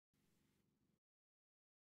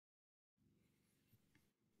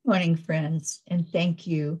Morning, friends, and thank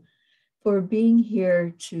you for being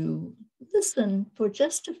here to listen for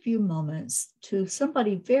just a few moments to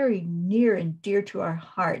somebody very near and dear to our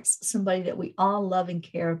hearts, somebody that we all love and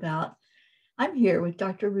care about. I'm here with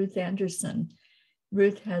Dr. Ruth Anderson.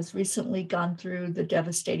 Ruth has recently gone through the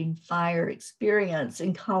devastating fire experience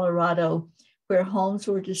in Colorado where homes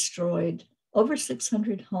were destroyed, over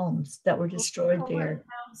 600 homes that were destroyed there.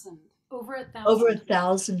 Over a Over thousand.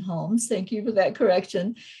 1,000 homes. Thank you for that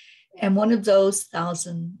correction. And one of those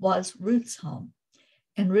 1,000 was Ruth's home.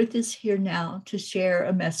 And Ruth is here now to share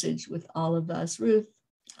a message with all of us. Ruth,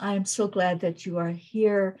 I am so glad that you are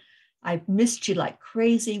here. I've missed you like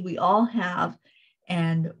crazy. We all have.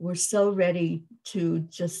 And we're so ready to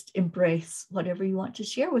just embrace whatever you want to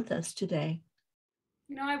share with us today.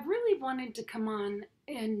 I really wanted to come on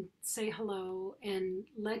and say hello and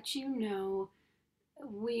let you know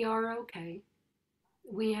we are okay.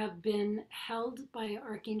 We have been held by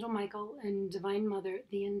Archangel Michael and Divine Mother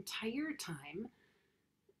the entire time,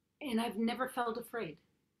 and I've never felt afraid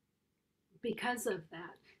because of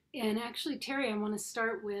that. And actually, Terry, I want to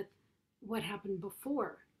start with what happened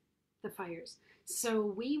before the fires. So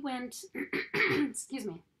we went, excuse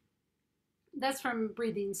me, that's from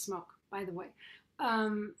breathing smoke, by the way.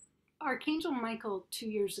 Um, Archangel Michael 2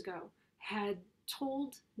 years ago had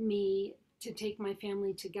told me to take my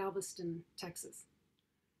family to Galveston, Texas.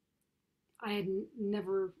 I had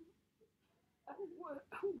never.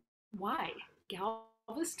 Why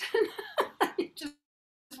Galveston? It just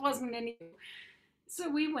wasn't any. So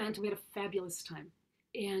we went. We had a fabulous time,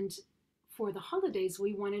 and for the holidays,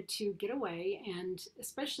 we wanted to get away and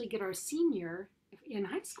especially get our senior in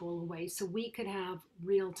high school away so we could have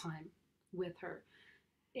real time with her.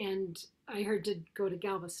 And I heard to go to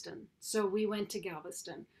Galveston. So we went to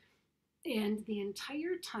Galveston. And the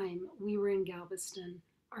entire time we were in Galveston,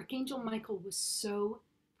 Archangel Michael was so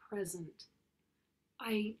present.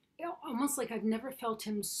 I almost like I've never felt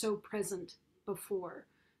him so present before.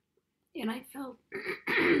 And I felt,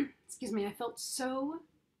 excuse me, I felt so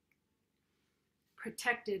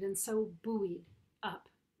protected and so buoyed up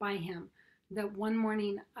by him that one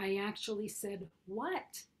morning I actually said,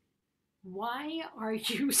 "What? Why are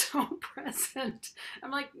you so present?"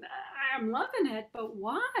 I'm like, "I'm loving it, but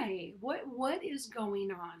why? What is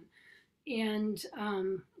going on?" And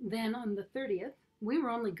then on the 30th, we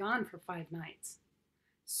were only gone for 5 nights.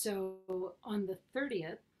 So on the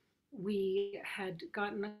 30th, we had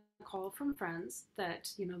gotten a call from friends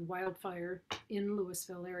that, wildfire in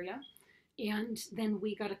Louisville area. And then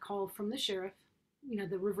we got a call from the sheriff,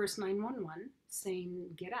 the reverse 911 saying,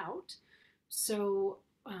 get out. So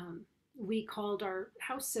we called our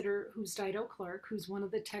house sitter, who's Dido Clark, who's one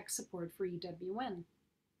of the tech support for EWN,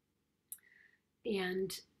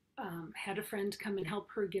 and had a friend come and help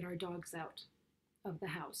her get our dogs out of the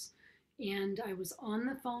house. And I was on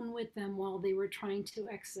the phone with them while they were trying to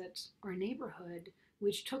exit our neighborhood,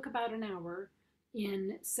 which took about an hour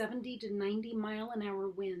in 70 to 90-mile-an-hour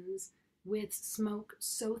winds with smoke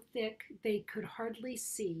so thick they could hardly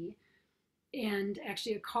see. And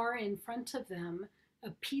actually, a car in front of them,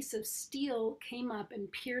 a piece of steel came up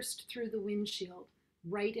and pierced through the windshield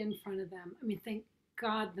right in front of them. I mean, thank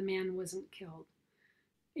God the man wasn't killed.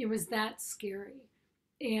 It was that scary.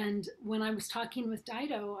 And when I was talking with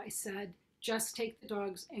Dido, I said, just take the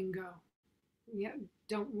dogs and go. Yeah,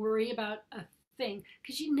 don't worry about a thing,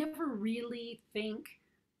 because you never really think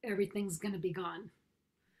everything's going to be gone.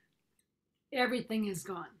 Everything is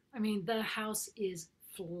gone. I mean, the house is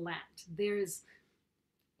flat. There's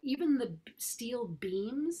even the steel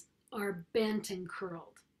beams are bent and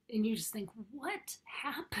curled. And you just think, what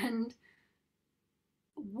happened?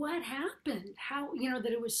 What happened? How,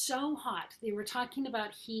 that it was so hot. They were talking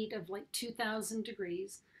about heat of like 2,000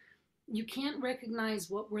 degrees. You can't recognize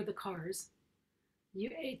what were the cars.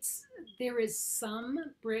 There is some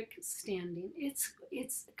brick standing.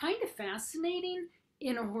 It's kind of fascinating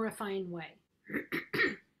in a horrifying way.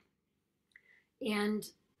 And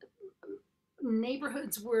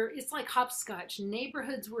neighborhoods were, it's like hopscotch.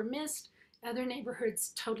 Neighborhoods were missed, other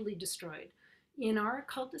neighborhoods totally destroyed. In our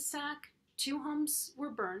cul-de-sac, 2 homes were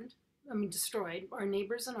burned, destroyed, our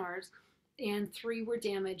neighbors and ours, and 3 were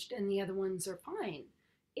damaged, and the other ones are fine.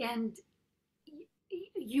 And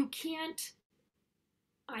you can't,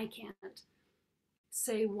 I can't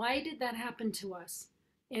say, why did that happen to us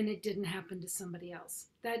and it didn't happen to somebody else?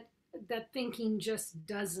 That thinking just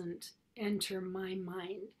doesn't enter my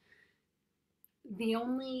mind. The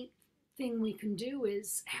only thing we can do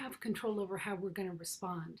is have control over how we're going to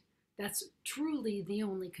respond. That's truly the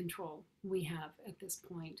only control we have at this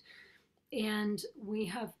point. And we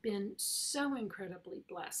have been so incredibly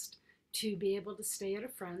blessed to be able to stay at a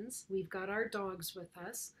friend's. We've got our dogs with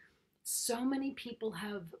us. So many people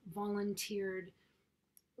have volunteered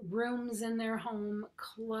rooms in their home,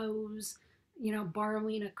 clothes,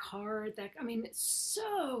 borrowing a car. That, I mean, it's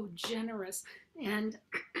so generous. And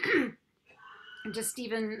just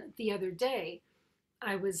even the other day,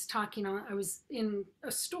 I was in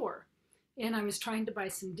a store and I was trying to buy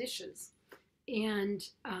some dishes. And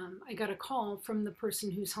I got a call from the person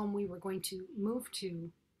whose home we were going to move to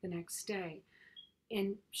the next day.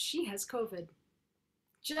 And she has COVID.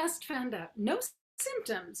 Just found out. No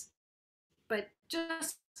symptoms, but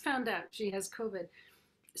just found out she has COVID.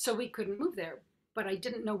 So we couldn't move there. But I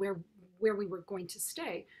didn't know where we were going to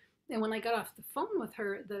stay. And when I got off the phone with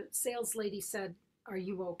her, the sales lady said, "Are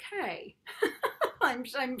you okay?"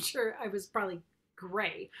 I'm sure I was probably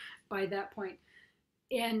gray by that point.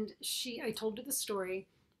 And I told her the story,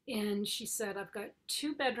 and she said, "I've got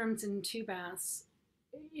 2 bedrooms and 2 baths.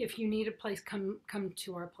 If you need a place, come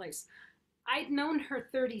to our place." I'd known her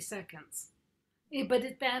 30 seconds,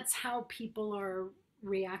 but that's how people are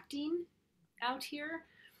reacting out here.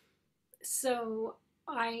 So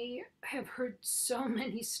I have heard so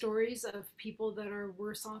many stories of people that are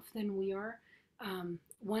worse off than we are.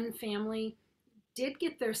 One family did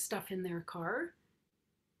get their stuff in their car,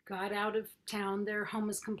 got out of town. Their home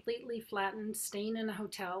was completely flattened, staying in a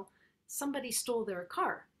hotel. Somebody stole their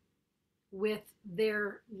car with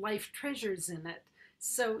their life treasures in it.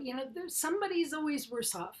 So, somebody's always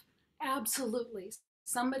worse off. Absolutely.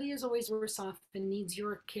 Somebody is always worse off and needs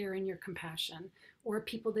your care and your compassion, or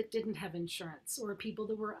people that didn't have insurance, or people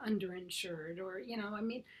that were underinsured, or, I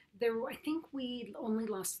mean, I think we only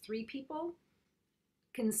lost 3 people.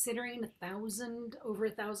 Considering over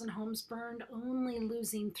 1,000 homes burned, only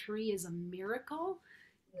losing 3 is a miracle.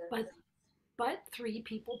 Yes. But 3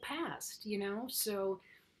 people passed. So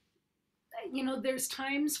there's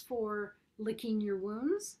times for licking your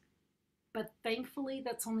wounds, but thankfully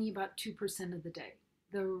that's only about 2% of the day.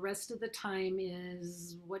 The rest of the time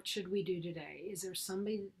is, what should we do today? Is there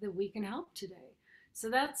somebody that we can help today? So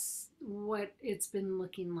that's what it's been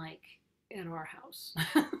looking like at our house.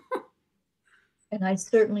 And I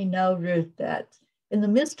certainly know, Ruth, that in the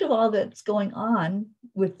midst of all that's going on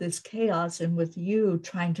with this chaos and with you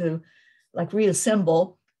trying to like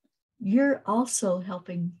reassemble, you're also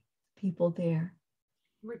helping people there.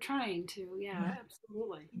 We're trying to, yeah, Yeah.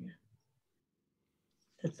 absolutely. Yeah.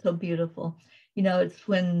 That's so beautiful. It's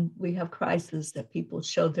when we have crises that people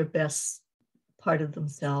show their best part of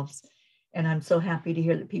themselves. And I'm so happy to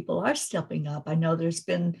hear that people are stepping up. I know there's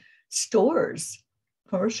been stores,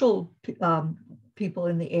 commercial people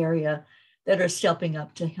in the area that are stepping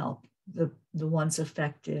up to help the ones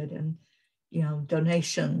affected, and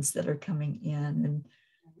donations that are coming in. And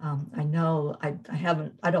I know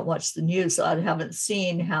I don't watch the news, so I haven't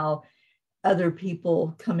seen how other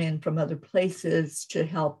people come in from other places to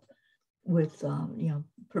help with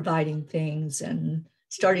providing things and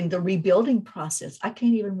starting the rebuilding process. I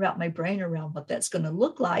can't even wrap my brain around what that's going to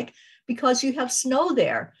look like because you have snow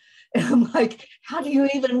there. And I'm like, how do you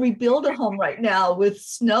even rebuild a home right now with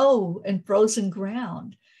snow and frozen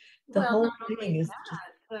ground? The Well, whole not thing only is just,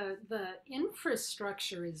 that, the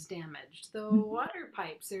infrastructure is damaged. The water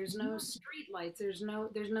pipes, there's no street lights, there's no,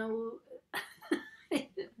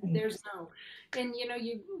 and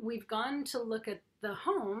we've gone to look at the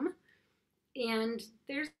home, and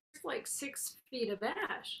there's like 6 feet of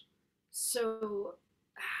ash. So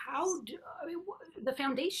I mean, the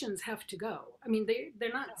foundations have to go. I mean,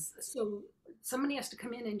 they're not, so somebody has to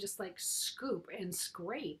come in and just like scoop and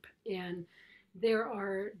scrape. And there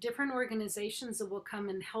are different organizations that will come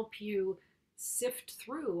and help you sift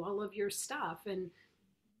through all of your stuff. And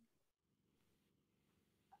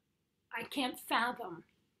I can't fathom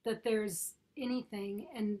that there's anything.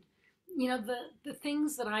 And the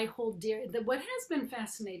things that I hold dear, what has been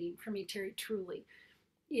fascinating for me, Terry, truly,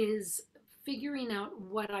 is figuring out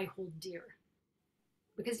what I hold dear.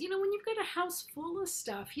 Because when you've got a house full of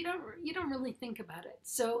stuff, you don't really think about it.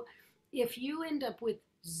 So if you end up with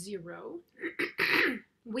zero,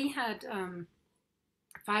 we had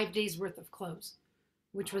 5 days worth of clothes,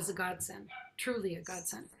 which was a godsend, truly a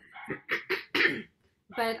godsend.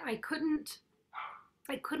 But I couldn't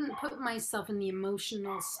put myself in the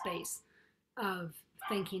emotional space of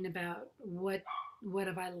thinking about what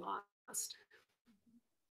have I lost.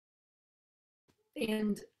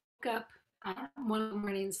 And woke up one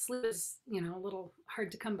morning. Sleep is a little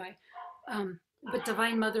hard to come by, but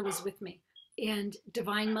Divine Mother was with me, and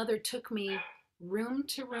Divine Mother took me room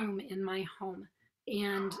to room in my home.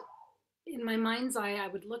 And in my mind's eye, I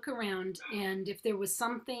would look around, and if there was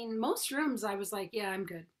something, most rooms I was like, yeah, I'm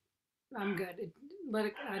good. I'm good. Let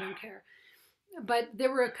it, I don't care. But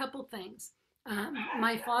there were a couple things.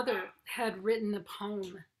 My father had written a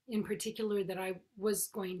poem in particular that I was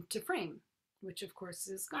going to frame, which of course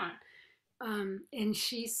is gone. And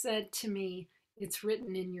she said to me, "It's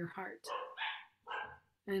written in your heart."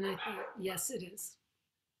 And I thought, yes, it is.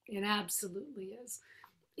 It absolutely is.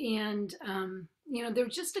 And, there were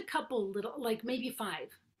just a couple little, like maybe five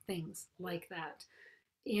things like that.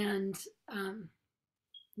 And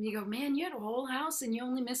you go, man, you had a whole house and you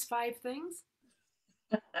only missed five things.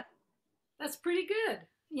 That's pretty good.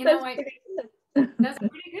 That's pretty good. That's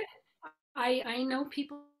pretty good. I know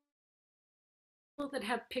people that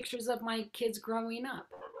have pictures of my kids growing up.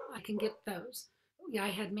 I can get those. Yeah, I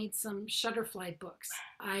had made some Shutterfly books.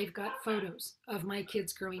 I've got photos of my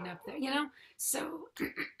kids growing up there. So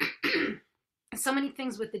so many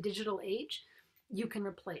things with the digital age you can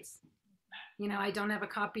replace. I don't have a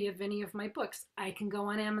copy of any of my books. I can go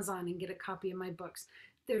on Amazon and get a copy of my books.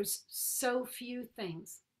 There's so few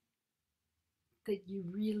things that you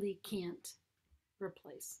really can't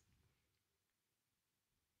replace.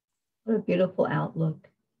 What a beautiful outlook.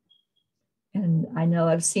 And I know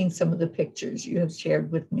I've seen some of the pictures you have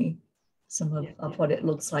shared with me, some of what it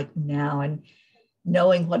looks like now, and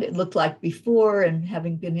knowing what it looked like before and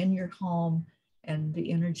having been in your home and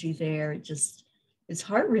the energy there, it's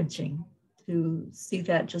heart-wrenching to see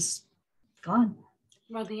that just gone.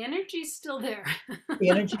 Well, the energy's still there. The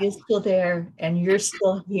energy is still there and you're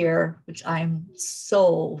still here, which I'm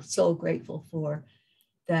so, so grateful for,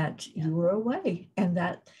 that you were away, and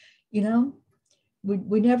that,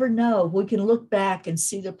 we never know. We can look back and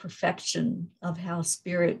see the perfection of how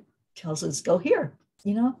spirit tells us, go here,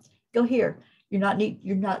 go here.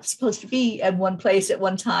 You're not supposed to be at one place at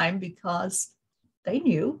one time, because they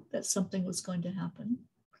knew that something was going to happen.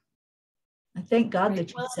 I thank God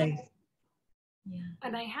that you're safe. Yeah.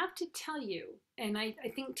 And I have to tell you, and I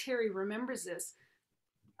think Terry remembers this,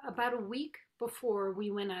 about a week before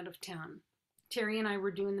we went out of town, Terry and I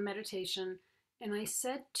were doing the meditation, and I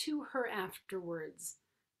said to her afterwards,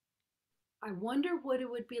 I wonder what it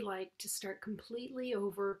would be like to start completely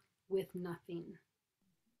over with nothing.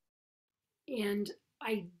 And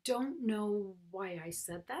I don't know why I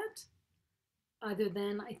said that, other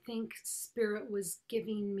than I think Spirit was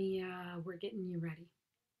giving me, we're getting you ready.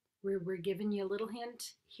 We're giving you a little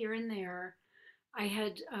hint here and there. I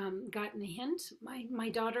had gotten a hint. My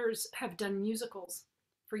daughters have done musicals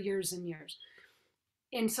for years and years.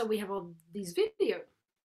 And so we have all these videos,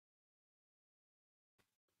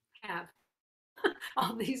 have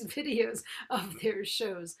all these videos of their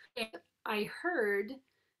shows. And I heard,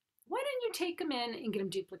 why don't you take them in and get them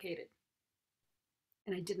duplicated?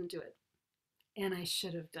 And I didn't do it. And I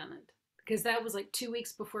should have done it, because that was like 2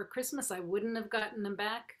 weeks before Christmas. I wouldn't have gotten them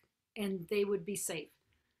back and they would be safe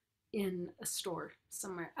in a store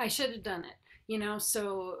somewhere. I should have done it,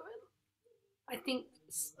 so I think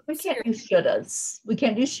we can't do shouldas. We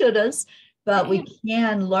can't do shouldas, but we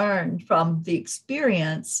can learn from the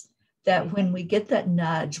experience that when we get that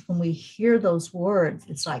nudge, when we hear those words,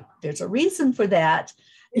 it's like there's a reason for that.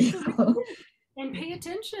 And pay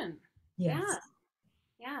attention. Yes.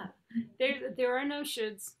 Yeah. There are no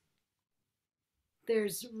shoulds.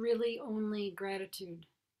 There's really only gratitude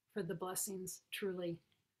for the blessings, truly.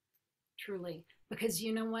 Truly. Because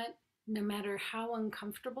you know what? No matter how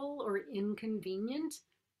uncomfortable or inconvenient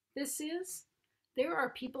this is, there are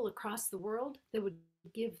people across the world that would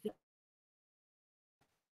give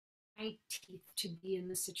my teeth to be in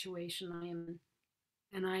the situation I am in.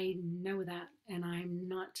 And I know that, and I'm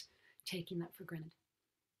not taking that for granted.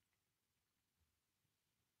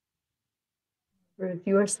 Ruth,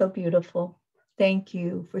 you are so beautiful. Thank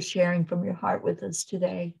you for sharing from your heart with us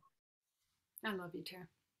today. I love you, Tara.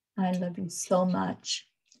 I love you so much.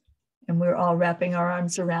 And we're all wrapping our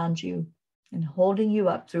arms around you and holding you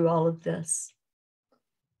up through all of this.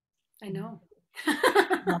 I know.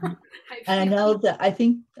 And I know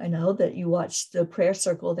that you watched the prayer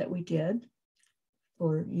circle that we did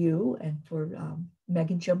for you and for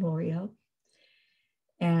Megan Jamlorio.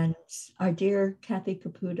 And our dear Kathy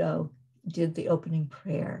Caputo did the opening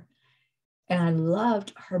prayer. And I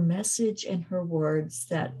loved her message and her words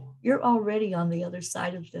that you're already on the other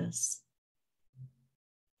side of this.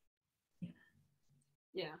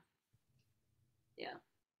 Yeah.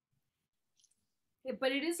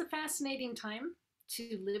 But it is a fascinating time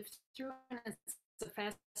to live through, and it's a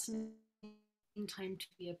fascinating time to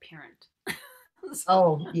be a parent.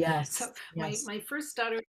 Yes. So yes. my first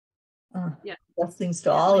daughter, blessings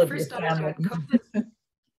to all of your family.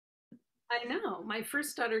 I know. My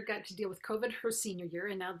first daughter got to deal with COVID her senior year,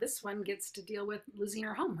 and now this one gets to deal with losing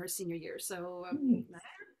her home her senior year. So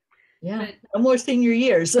Yeah. But No more senior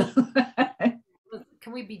years.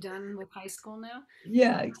 can we be done with high school now?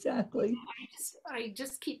 Yeah, exactly. I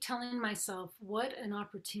just keep telling myself what an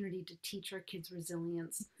opportunity to teach our kids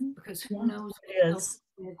resilience, because who Yeah, knows it what else is.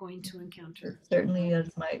 they're going to It encounter. certainly is.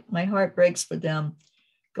 My heart breaks for them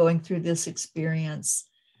going through this experience.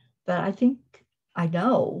 But I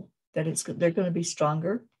know that they're going to be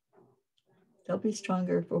stronger. They'll be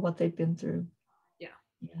stronger for what they've been through. Yeah.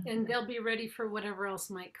 Yeah, And they'll be ready for whatever else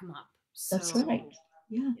might come up. that's So, right.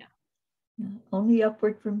 Yeah, yeah. yeah. Only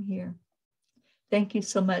upward from here. Thank you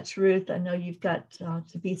so much, Ruth. I know you've got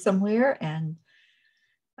to be somewhere, and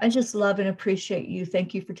I just love and appreciate you.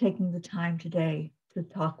 Thank you for taking the time today to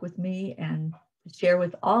talk with me and to share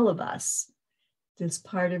with all of us this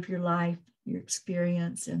part of your life, your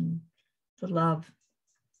experience, and the love.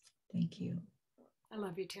 Thank you. I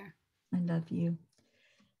love you, Tara. I love you.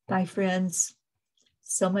 Bye, friends.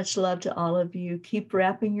 So much love to all of you. Keep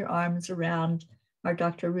wrapping your arms around our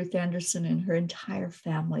Dr. Ruth Anderson and her entire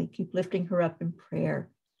family. Keep lifting her up in prayer.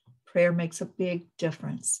 Prayer makes a big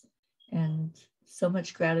difference. And so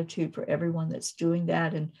much gratitude for everyone that's doing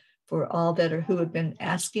that, and for all that are who have been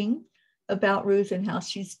asking about Ruth and how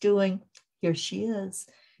she's doing. Here she is.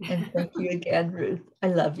 And thank you again, Ruth. I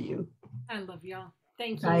love you. I love y'all.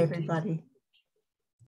 Thank Bye, you. everybody.